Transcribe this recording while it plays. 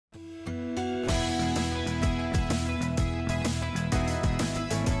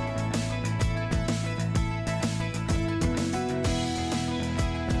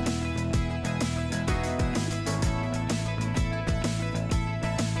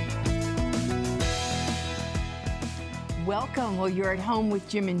welcome. Well, you're at home with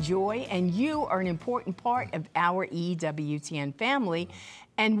Jim and Joy, and you are an important part of our EWTN family.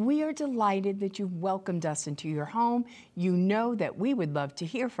 And we are delighted that you've welcomed us into your home. You know that we would love to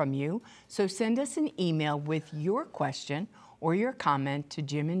hear from you. So send us an email with your question or your comment to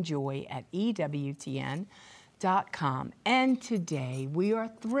jimandjoy@EWTN.com. And today we are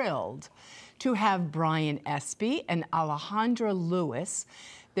thrilled to have Brian Espy and Alejandra Lewis.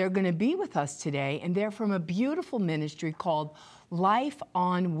 They're going to be with us today, and they're from a beautiful ministry called Life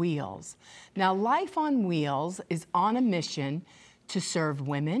on Wheels. Now, Life on Wheels is on a mission to serve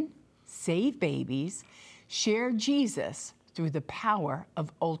women, save babies, share Jesus through the power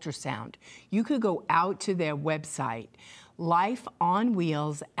of ultrasound. You could go out to their website,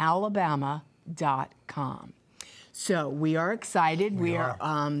 lifeonwheelsalabama.com. So we are excited. We are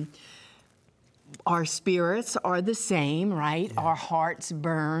our spirits are the same, right? Yes. Our hearts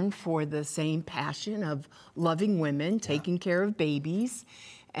burn for the same passion of loving women, taking care of babies,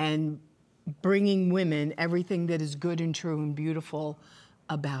 and bringing women everything that is good and true and beautiful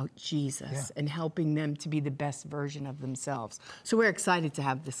about Jesus, and helping them to be the best version of themselves. So we're excited to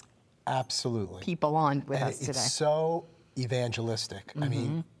have this people on with us today. It's so evangelistic. I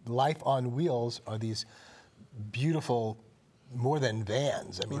mean, Life on Wheels are these beautiful, more than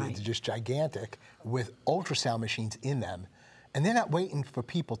vans. I mean, it's just gigantic with ultrasound machines in them. And they're not waiting for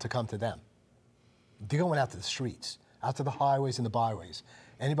people to come to them. They're going out to the streets, out to the highways and the byways.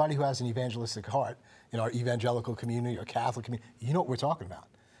 Anybody who has an evangelistic heart in our evangelical community or Catholic community, you know what we're talking about.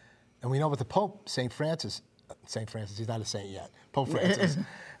 And we know what the Pope, St. Francis, he's not a saint yet, Pope Francis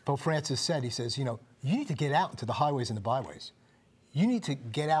said, he says, you know, you need to get out into the highways and the byways. You need to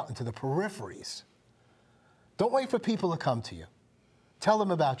get out into the peripheries. Don't wait for people to come to you. Tell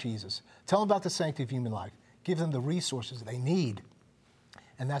them about Jesus. Tell them about the sanctity of human life. Give them the resources they need.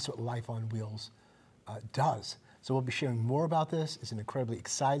 And that's what Life on Wheels does. So we'll be sharing more about this. It's an incredibly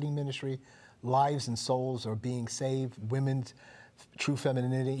exciting ministry. Lives and souls are being saved. Women's true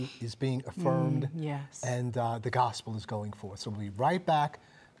femininity is being affirmed. And the gospel is going forth. So we'll be right back.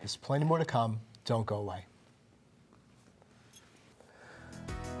 There's plenty more to come. Don't go away.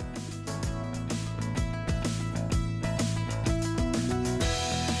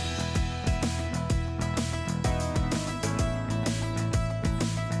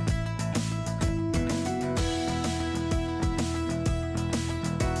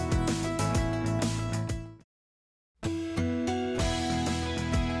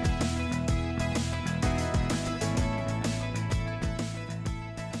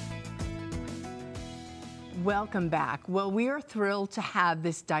 Welcome back. Well, we are thrilled to have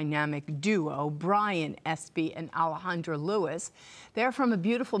this dynamic duo, Brian Espy and Alejandra Lewis. They're from a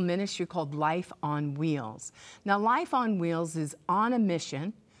beautiful ministry called Life on Wheels. Now, Life on Wheels is on a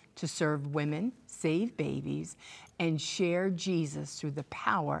mission to serve women, save babies, and share Jesus through the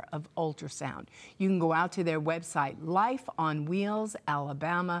power of ultrasound. You can go out to their website,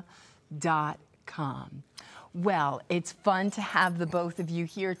 lifeonwheelsalabama.com. Well, it's fun to have the both of you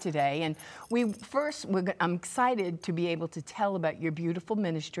here today. And I'm excited to be able to tell about your beautiful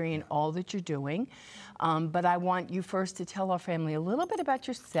ministry and all that you're doing. But I want you first to tell our family a little bit about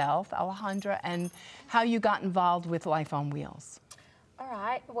yourself, Alejandra, and how you got involved with Life on Wheels. All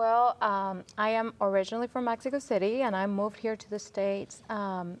right. Well, I am originally from Mexico City, and I moved here to the States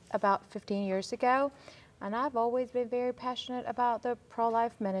about 15 years ago. And I've always been very passionate about the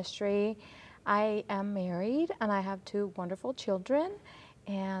pro-life ministry. I am married, and I have 2 wonderful children,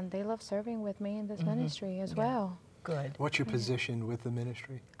 and they love serving with me in this ministry as well. Good. What's your position with the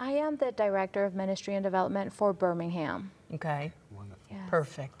ministry? I am the Director of Ministry and Development for Birmingham. Okay. Wonderful. Yes.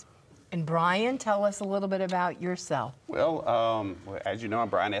 Perfect. And Brian, tell us a little bit about yourself. Well, as you know, I'm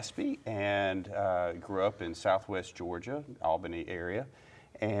Brian Espy, and grew up in Southwest Georgia, Albany area,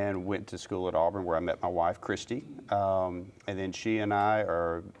 and went to school at Auburn where I met my wife, Christy. And then she and I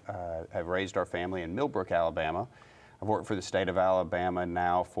have raised our family in Millbrook, Alabama. I've worked for the state of Alabama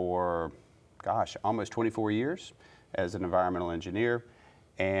now for, gosh, almost 24 years as an environmental engineer.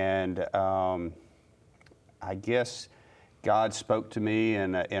 And I guess God spoke to me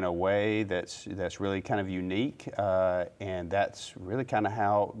in a way that's really kind of unique. And that's really kind of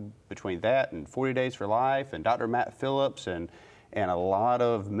how, between that and 40 Days for Life and Dr. Matt Phillips and a lot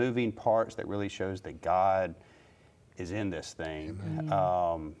of moving parts that really shows that God is in this thing.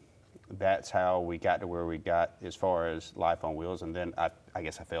 That's how we got to where we got as far as Life on Wheels. And then I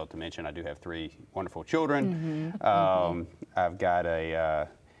guess I failed to mention I do have 3 wonderful children. I've got a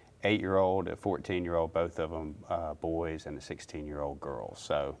 8-year-old, a 14-year-old, both of them boys, and a 16-year-old girl.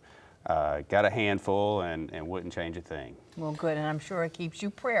 So got a handful and wouldn't change a thing. Well, good, and I'm sure it keeps you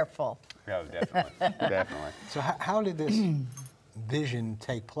prayerful. Oh, definitely, definitely. So how did this vision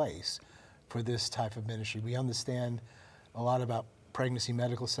take place for this type of ministry? We understand a lot about pregnancy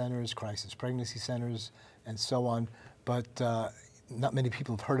medical centers, crisis pregnancy centers, and so on, but not many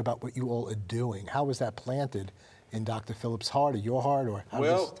people have heard about what you all are doing. How was that planted in Dr. Phillips' heart or your heart, or how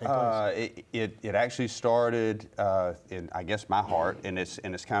did this take place? It actually started in, I guess, my heart, and it's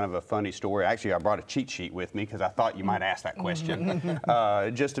kind of a funny story. Actually, I brought a cheat sheet with me because I thought you might ask that question,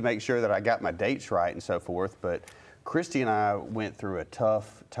 just to make sure that I got my dates right and so forth. But Christy and I went through a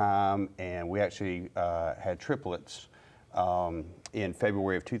tough time, and we actually had triplets in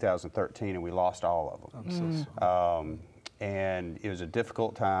February of 2013, and we lost all of them. I'm so sorry. And it was a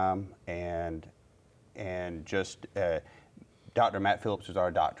difficult time, and just Dr. Matt Phillips was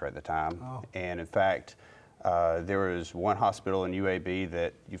our doctor at the time. Oh. And in fact, there was one hospital in UAB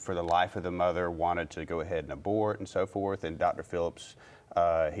that for the life of the mother wanted to go ahead and abort and so forth, and Dr. Phillips,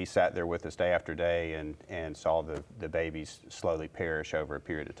 he sat there with us day after day and saw the babies slowly perish over a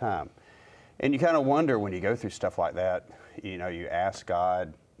period of time. And you kind of wonder when you go through stuff like that, you know, you ask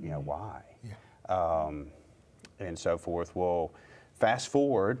God, you know, why? Yeah. And so forth. Well, fast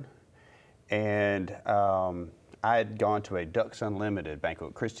forward, and I had gone to a Ducks Unlimited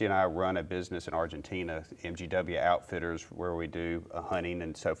banquet. Christy and I run a business in Argentina, MGW Outfitters, where we do hunting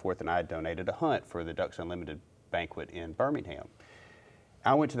and so forth, and I had donated a hunt for the Ducks Unlimited banquet in Birmingham.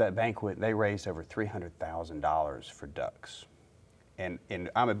 I went to that banquet, and they raised over $300,000 for ducks. And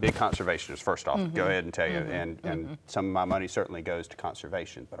I'm a big conservationist, first off, go ahead and tell you, and some of my money certainly goes to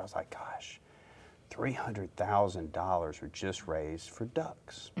conservation, but I was like, gosh, $300,000 were just raised for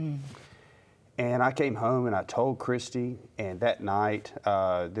ducks. And I came home and I told Christy, and that night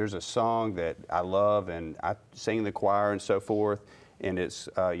there's a song that I love, and I sing in the choir and so forth, and it's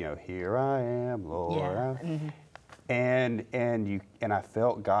you know, here I am, Lord. Yeah. And I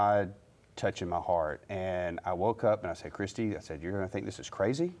felt God touching my heart, and I woke up and I said, Christy, I said, you're going to think this is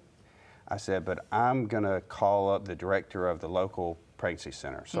crazy. I said, but I'm going to call up the director of the local pregnancy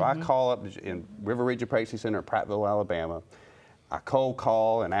center. So I call up in River Region Pregnancy Center in Prattville, Alabama. I cold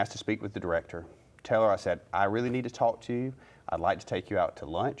call and ask to speak with the director. Tell her, I said, I really need to talk to you. I'd like to take you out to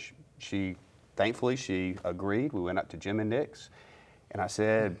lunch. Thankfully, she agreed. We went up to Jim and Nick's, and I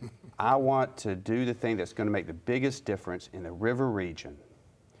said, I want to do the thing that's going to make the biggest difference in the River Region,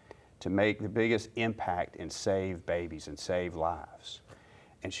 to make the biggest impact and save babies and save lives.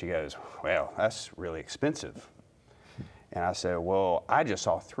 And she goes, well, that's really expensive. And I said, well, I just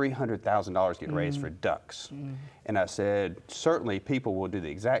saw $300,000 get raised for ducks. And I said, certainly people will do the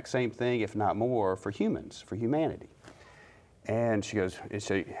exact same thing, if not more, for humans, for humanity. And she goes,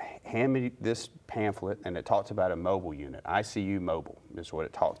 so hand me this pamphlet, and it talks about a mobile unit, ICU mobile is what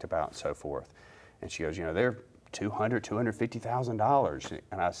it talked about and so forth. And she goes, you know, they're $200,000, $250,000.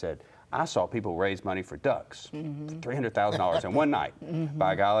 And I said, I saw people raise money for ducks, $300,000 in one night.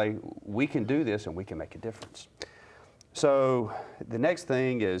 By golly, we can do this and we can make a difference. So the next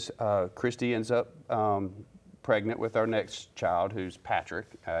thing is Christy ends up pregnant with our next child, who's Patrick.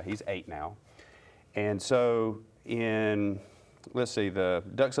 He's 8 now. And so let's see, the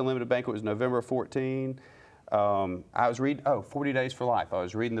Ducks Unlimited banquet was November 14. I was reading, 40 Days for Life. I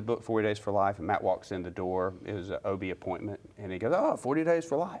was reading the book 40 Days for Life, and Matt walks in the door. It was an OB appointment, and he goes, 40 Days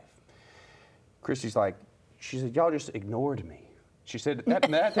for Life. Christy's like, she said, y'all just ignored me. She said,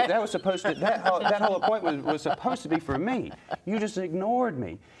 that was supposed to, that whole appointment was supposed to be for me. You just ignored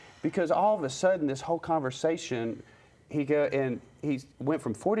me. Because all of a sudden, this whole conversation, he went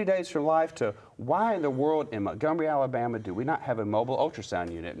from 40 Days for Life to why in the world in Montgomery, Alabama, do we not have a mobile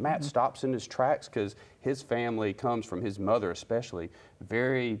ultrasound unit? Matt stops in his tracks because his family comes from, his mother especially,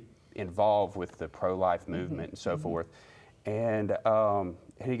 very involved with the pro-life movement and so forth. And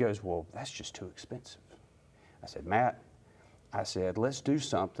he goes, well, that's just too expensive. I said, Matt, I said, let's do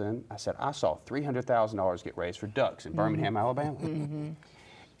something. I said, I saw $300,000 get raised for ducks in Birmingham, Alabama.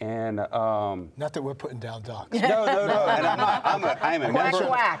 And not that we're putting down ducks. No. And I am a member.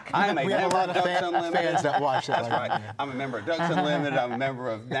 Quack. I am a We have a member lot of of Ducks Unlimited. fans that watch that. That's right. I'm a member of Ducks Unlimited. I'm a member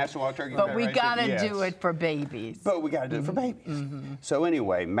of National Wild Turkey But we Federation. got to Yes. do it for babies. But we got to do it for babies. So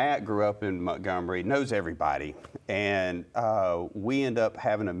anyway, Matt grew up in Montgomery, knows everybody, and we end up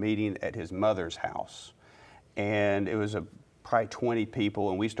having a meeting at his mother's house, and it was probably 20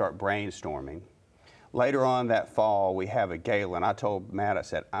 people, and we start brainstorming. Later on that fall, we have a gala, and I told Matt, I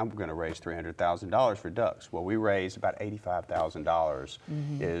said, I'm going to raise $300,000 for ducks. Well, we raised about $85,000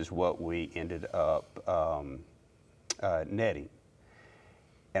 is what we ended up netting.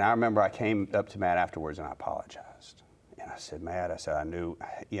 And I remember I came up to Matt afterwards and I apologized. And I said, Matt, I said, I knew,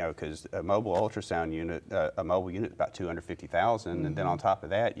 because a mobile ultrasound unit, a mobile unit is about $250,000, and then on top of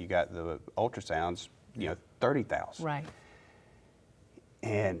that, you got the ultrasounds, $30,000. Right.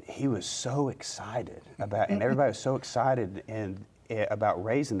 And he was so excited about, and everybody was so excited about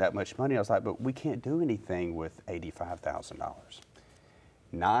raising that much money. I was like, but we can't do anything with $85,000.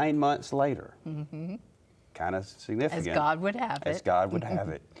 9 months later, kind of significant. As God would have it. As God would have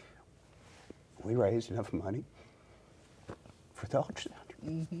it. We raised enough money for the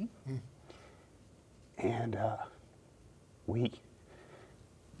ultrasound. And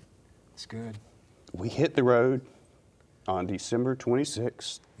It's good. we hit the road on December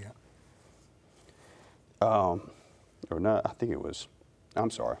 26th. Yeah. Or not, I think it was, I'm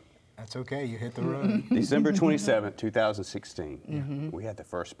sorry. That's okay. You hit the road. December 27th, 2016. We had the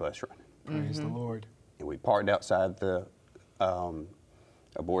first bus running. Praise the Lord. And we parked outside the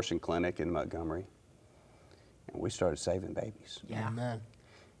abortion clinic in Montgomery, and we started saving babies. Yeah. Amen.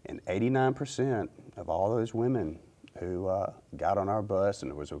 And 89% of all those women who got on our bus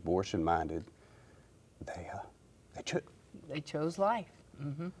and was abortion-minded, They chose life.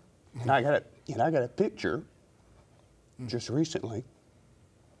 And I got a picture just recently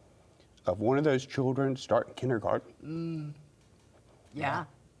of one of those children starting kindergarten. Yeah.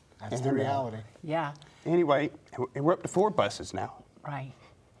 That's the reality. Yeah. Anyway, we're up to 4 buses now. Right.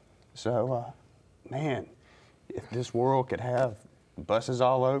 So, man, if this world could have buses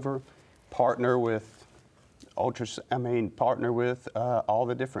all over, partner with all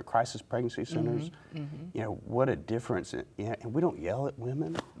the different crisis pregnancy centers, what a difference. And we don't yell at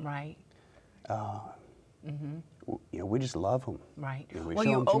women. Right. We just love them. Right. We Well, show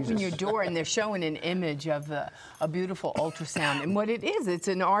you 'em open Jesus. your door and they're showing an image of a beautiful ultrasound. And what it is, it's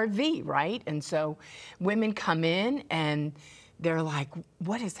an RV, right? And so women come in and they're like,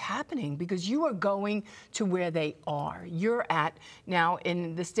 what is happening? Because you are going to where they are. Now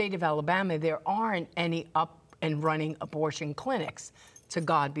in the state of Alabama, there aren't any up and running abortion clinics. To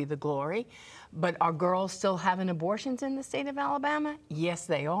God be the glory. But are girls still having abortions in the state of Alabama? Yes,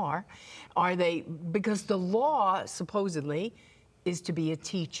 they are. Are they? Because the law, supposedly, is to be a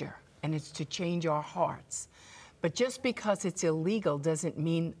teacher, and it's to change our hearts. But just because it's illegal doesn't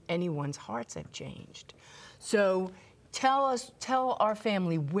mean anyone's hearts have changed. So tell our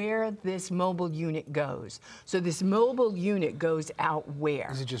family where this mobile unit goes. So this mobile unit goes out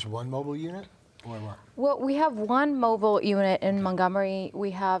where? Is it just one mobile unit? Or what? Well, we have one mobile unit in Montgomery,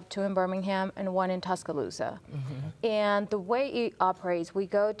 we have 2 in Birmingham, and 1 in Tuscaloosa. And the way it operates, we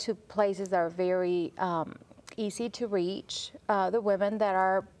go to places that are very easy to reach, the women that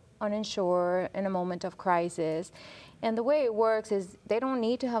are uninsured in a moment of crisis. And the way it works is they don't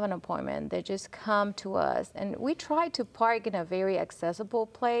need to have an appointment. They just come to us. And we try to park in a very accessible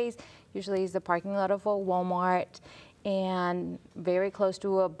place. Usually it's the parking lot of a Walmart and very close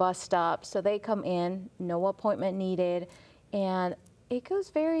to a bus stop. So they come in, no appointment needed, and it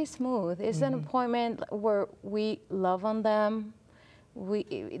goes very smooth. It's an appointment where we love on them.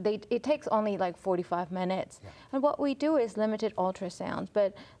 It takes only like 45 minutes. And what we do is limited ultrasounds.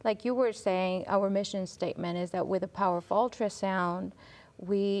 But like you were saying, our mission statement is that with the power of ultrasound,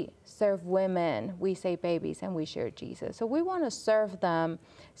 we serve women, we save babies, and we share Jesus. So we want to serve them.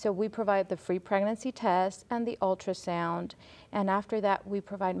 So we provide the free pregnancy test and the ultrasound. And after that, we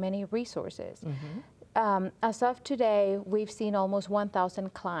provide many resources. As of today, we've seen almost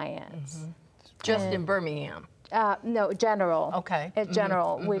 1,000 clients. Just in Birmingham? No, general. Okay. In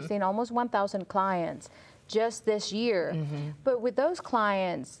general, we've seen almost 1,000 clients just this year. But with those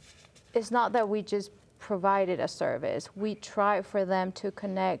clients, it's not that we just provided a service. We try for them to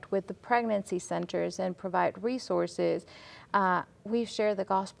connect with the pregnancy centers and provide resources. We've shared the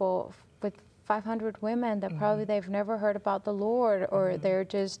gospel with 500 women that probably they've never heard about the Lord, or they're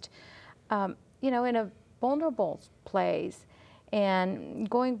just, in a vulnerable place. And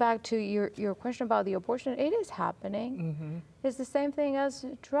going back to your question about the abortion, it is happening. It's the same thing as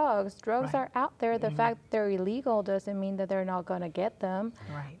drugs. Drugs are out there. The fact they're illegal doesn't mean that they're not going to get them.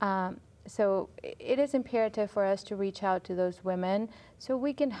 Right. So it is imperative for us to reach out to those women so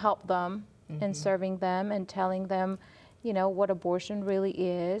we can help them in serving them and telling them, what abortion really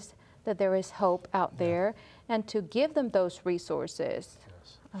is, that there is hope out there, and to give them those resources.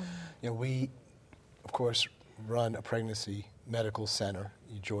 We, of course, run a pregnancy medical center.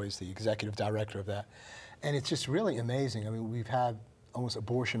 Joy's the executive director of that. And it's just really amazing. I mean, we've had almost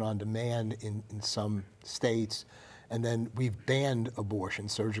abortion on demand in some states. And then we've banned abortion,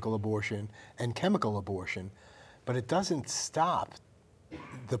 surgical abortion, and chemical abortion. But it doesn't stop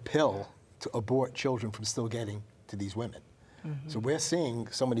the pill to abort children from still getting to these women. So we're seeing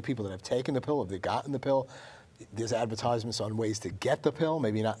so many people that have taken the pill, if they've gotten the pill, there's advertisements on ways to get the pill,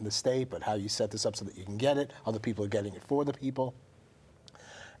 maybe not in the state, but how you set this up so that you can get it. Other people are getting it for the people.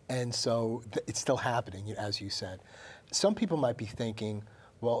 And so it's still happening, as you said. Some people might be thinking,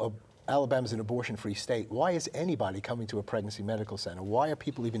 well, Alabama's an abortion-free state. Why is anybody coming to a pregnancy medical center? Why are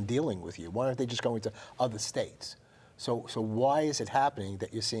people even dealing with you? Why aren't they just going to other states? So why is it happening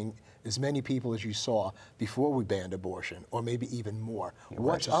that you're seeing as many people as you saw before we banned abortion, or maybe even more? Yeah,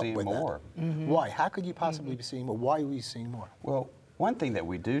 what's up with more. that? Why? How could you possibly be seeing more? Why are we seeing more? Well, one thing that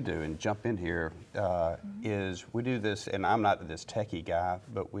we do, and jump in here, is we do this, and I'm not this techie guy,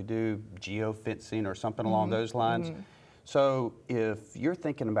 but we do geofencing or something along those lines. So if you're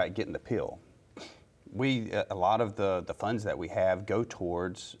thinking about getting the pill, a lot of the funds that we have go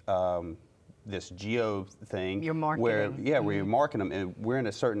towards this geo thing. You're marketing. Where you're marketing them, and we're in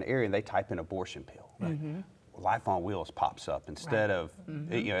a certain area, and they type in abortion pill. Right. Life on Wheels pops up instead of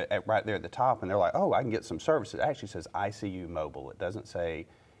right there at the top, and they're like, oh, I can get some services. It actually says ICU mobile. It doesn't say.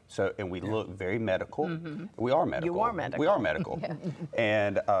 So, and we look very medical. We are medical. You are medical. We are medical,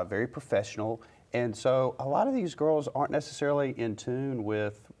 and very professional. And so a lot of these girls aren't necessarily in tune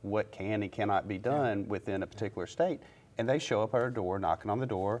with what can and cannot be done within a particular state. And they show up at our door, knocking on the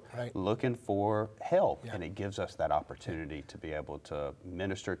door, looking for help. And it gives us that opportunity to be able to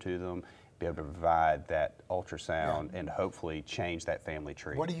minister to them, be able to provide that ultrasound, and hopefully change that family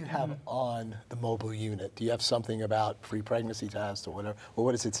tree. What do you have on the mobile unit? Do you have something about free pregnancy test or whatever? Well,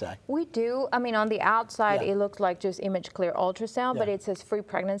 what does it say? We do. I mean, on the outside, it looks like just image clear ultrasound, but it says free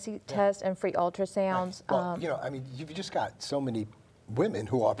pregnancy test and free ultrasounds. Well, I mean, you've just got so many women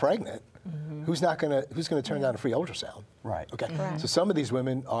who are pregnant. Who's gonna turn down a free ultrasound? Right. Okay. So some of these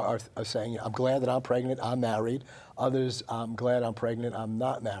women are saying, I'm glad that I'm pregnant, I'm married. Others, I'm glad I'm pregnant, I'm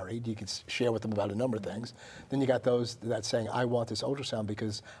not married. You can share with them about a number of things. Then you got those that's saying, I want this ultrasound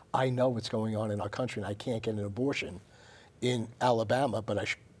because I know what's going on in our country and I can't get an abortion in Alabama, but I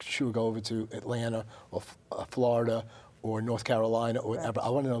should go over to Atlanta or Florida or North Carolina or whatever. I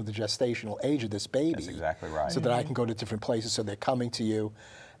want to know the gestational age of this baby. That's exactly right. So that I can go to different places, so they're coming to you.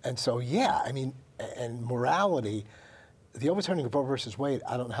 And so, I mean, and morality, the overturning of Roe versus Wade,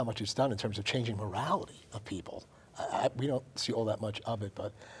 I don't know how much it's done in terms of changing morality of people. We don't see all that much of it,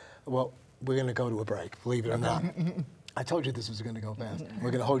 but, well, we're going to go to a break, believe it or not. I told you this was going to go fast.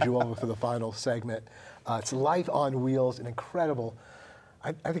 We're going to hold you over for the final segment. It's Life on Wheels, an incredible,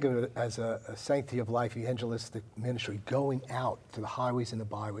 I think of it as a sanctity of life, evangelistic ministry, going out to the highways and the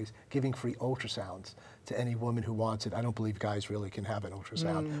byways, giving free ultrasounds to any woman who wants it. I don't believe guys really can have an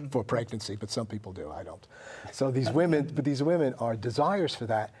ultrasound for pregnancy, but some people do, I don't. So these women are desires for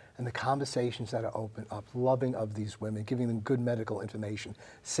that, and the conversations that are open up, loving of these women, giving them good medical information,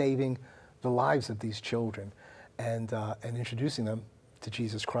 saving the lives of these children, and introducing them to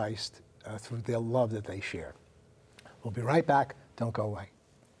Jesus Christ through their love that they share. We'll be right back. Don't go away.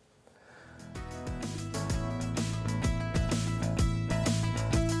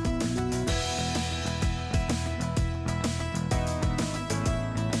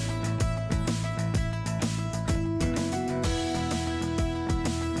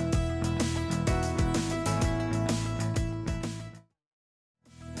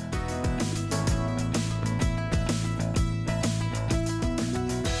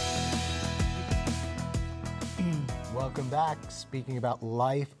 Welcome back. Speaking about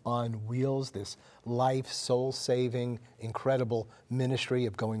Life on Wheels, this life, soul-saving, incredible ministry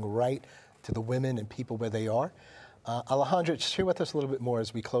of going right to the women and people where they are. Alejandra, share with us a little bit more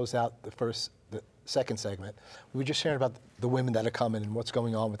as we close out the second segment. We were just sharing about the women that are coming and what's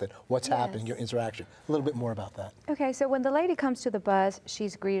going on with it, what's happening, your interaction. A little bit more about that. Okay, so when the lady comes to the bus,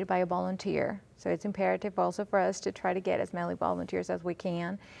 she's greeted by a volunteer. So it's imperative also for us to try to get as many volunteers as we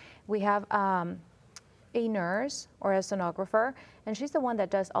can. We have a nurse or a sonographer, and she's the one that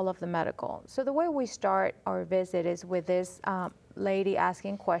does all of the medical. So the way we start our visit is with this lady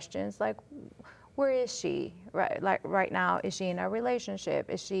asking questions like, where is she right now? Is she in a relationship?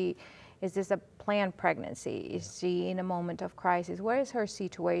 Is this a planned pregnancy? Is she in a moment of crisis? Where is her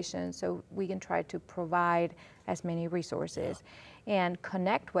situation? So we can try to provide as many resources and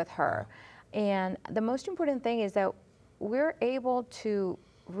connect with her. And the most important thing is that we're able to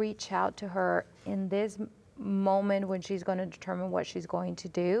reach out to her in this moment when she's going to determine what she's going to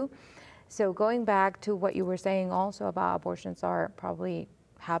do. So going back to what you were saying also about abortions are probably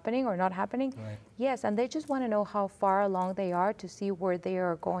happening or not happening. Right. Yes, and they just want to know how far along they are to see where they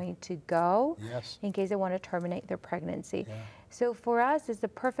are going to go in case they want to terminate their pregnancy. So for us, it's the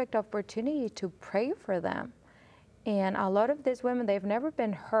perfect opportunity to pray for them. And a lot of these women, they've never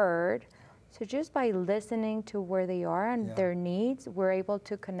been heard. So just by listening to where they are and their needs, we're able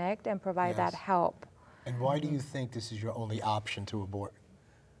to connect and provide that help. And why do you think this is your only option to abort?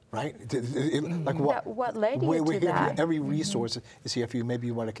 Right? Like What led you to here that? every resource is here for you. Maybe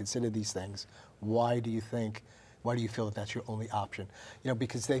you want to consider these things. Why do you feel that that's your only option? You know,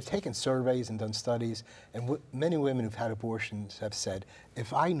 because they've taken surveys and done studies, and many women who've had abortions have said,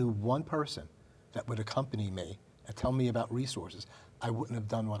 if I knew one person that would accompany me and tell me about resources, I wouldn't have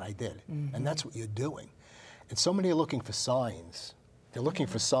done what I did. And that's what you're doing. And so many are looking for signs. They're looking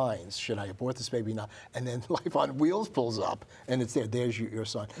for signs. Should I abort this baby now? And then Life on Wheels pulls up, and it's there. There's your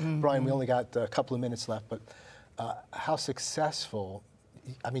sign. Brian, we only got a couple of minutes left, but how successful,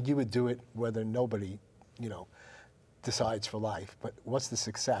 I mean, you would do it whether nobody, you know, decides for life, but what's the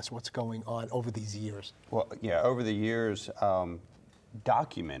success? What's going on over these years? Well, yeah, over the years,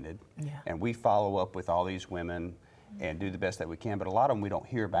 documented, and we follow up with all these women and do the best that we can, but a lot of them we don't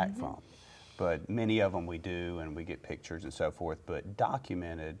hear back from. But many of them we do, and we get pictures and so forth. But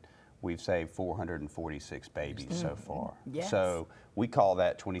documented, we've saved 446 babies so far. Yes. So we call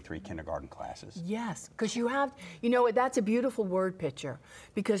that 23 kindergarten classes. Yes, because you have, you know, that's a beautiful word picture.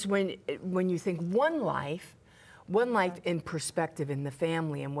 Because when you think one life in perspective in the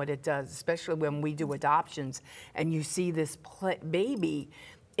family and what it does, especially when we do adoptions, and you see this baby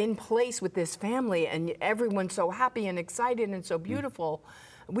in place with this family, and everyone's so happy and excited and so beautiful.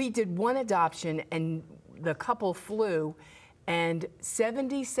 We did one adoption, and the couple flew, and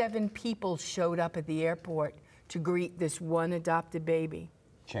 77 people showed up at the airport to greet this one adopted baby.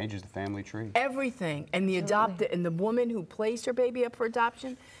 Changes the family tree. Everything. And the woman who placed her baby up for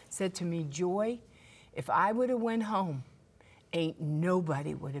adoption said to me, Joy, if I would have went home, ain't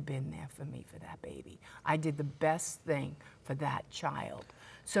nobody would have been there for me for that baby. I did the best thing for that child.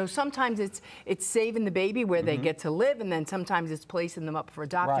 So sometimes it's saving the baby where they get to live, and then sometimes it's placing them up for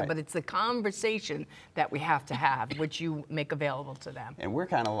adoption. Right. But it's the conversation that we have to have, which you make available to them. And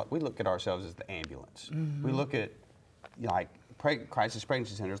we look at ourselves as the ambulance. We look at, you know, like crisis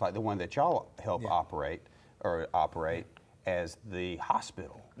pregnancy centers, like the one that y'all help operate as the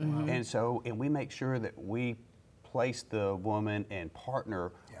hospital. And we make sure that we place the woman and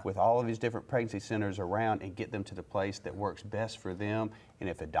partner with all of these different pregnancy centers around and get them to the place that works best for them. And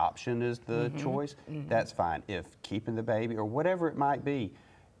if adoption is the choice, that's fine. If keeping the baby or whatever it might be.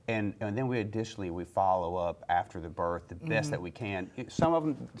 And then we additionally follow up after the birth the best that we can. Some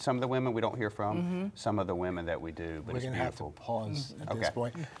of the women we don't hear from, some of the women that we do, but We're it's going to have beautiful. to pause at this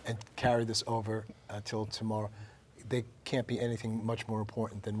point and carry this over until tomorrow. They can't be anything much more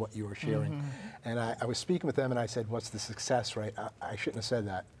important than what you were sharing. And I was speaking with them, and I said, what's the success rate? I shouldn't have said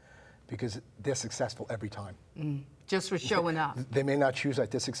that, because they're successful every time. Just for showing up. They may not choose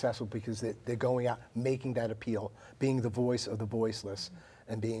that they're successful because they're going out, making that appeal, being the voice of the voiceless,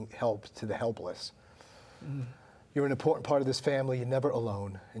 and being help to the helpless. You're an important part of this family. You're never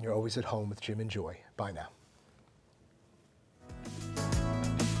alone, and you're always at home with Jim and Joy. Bye now.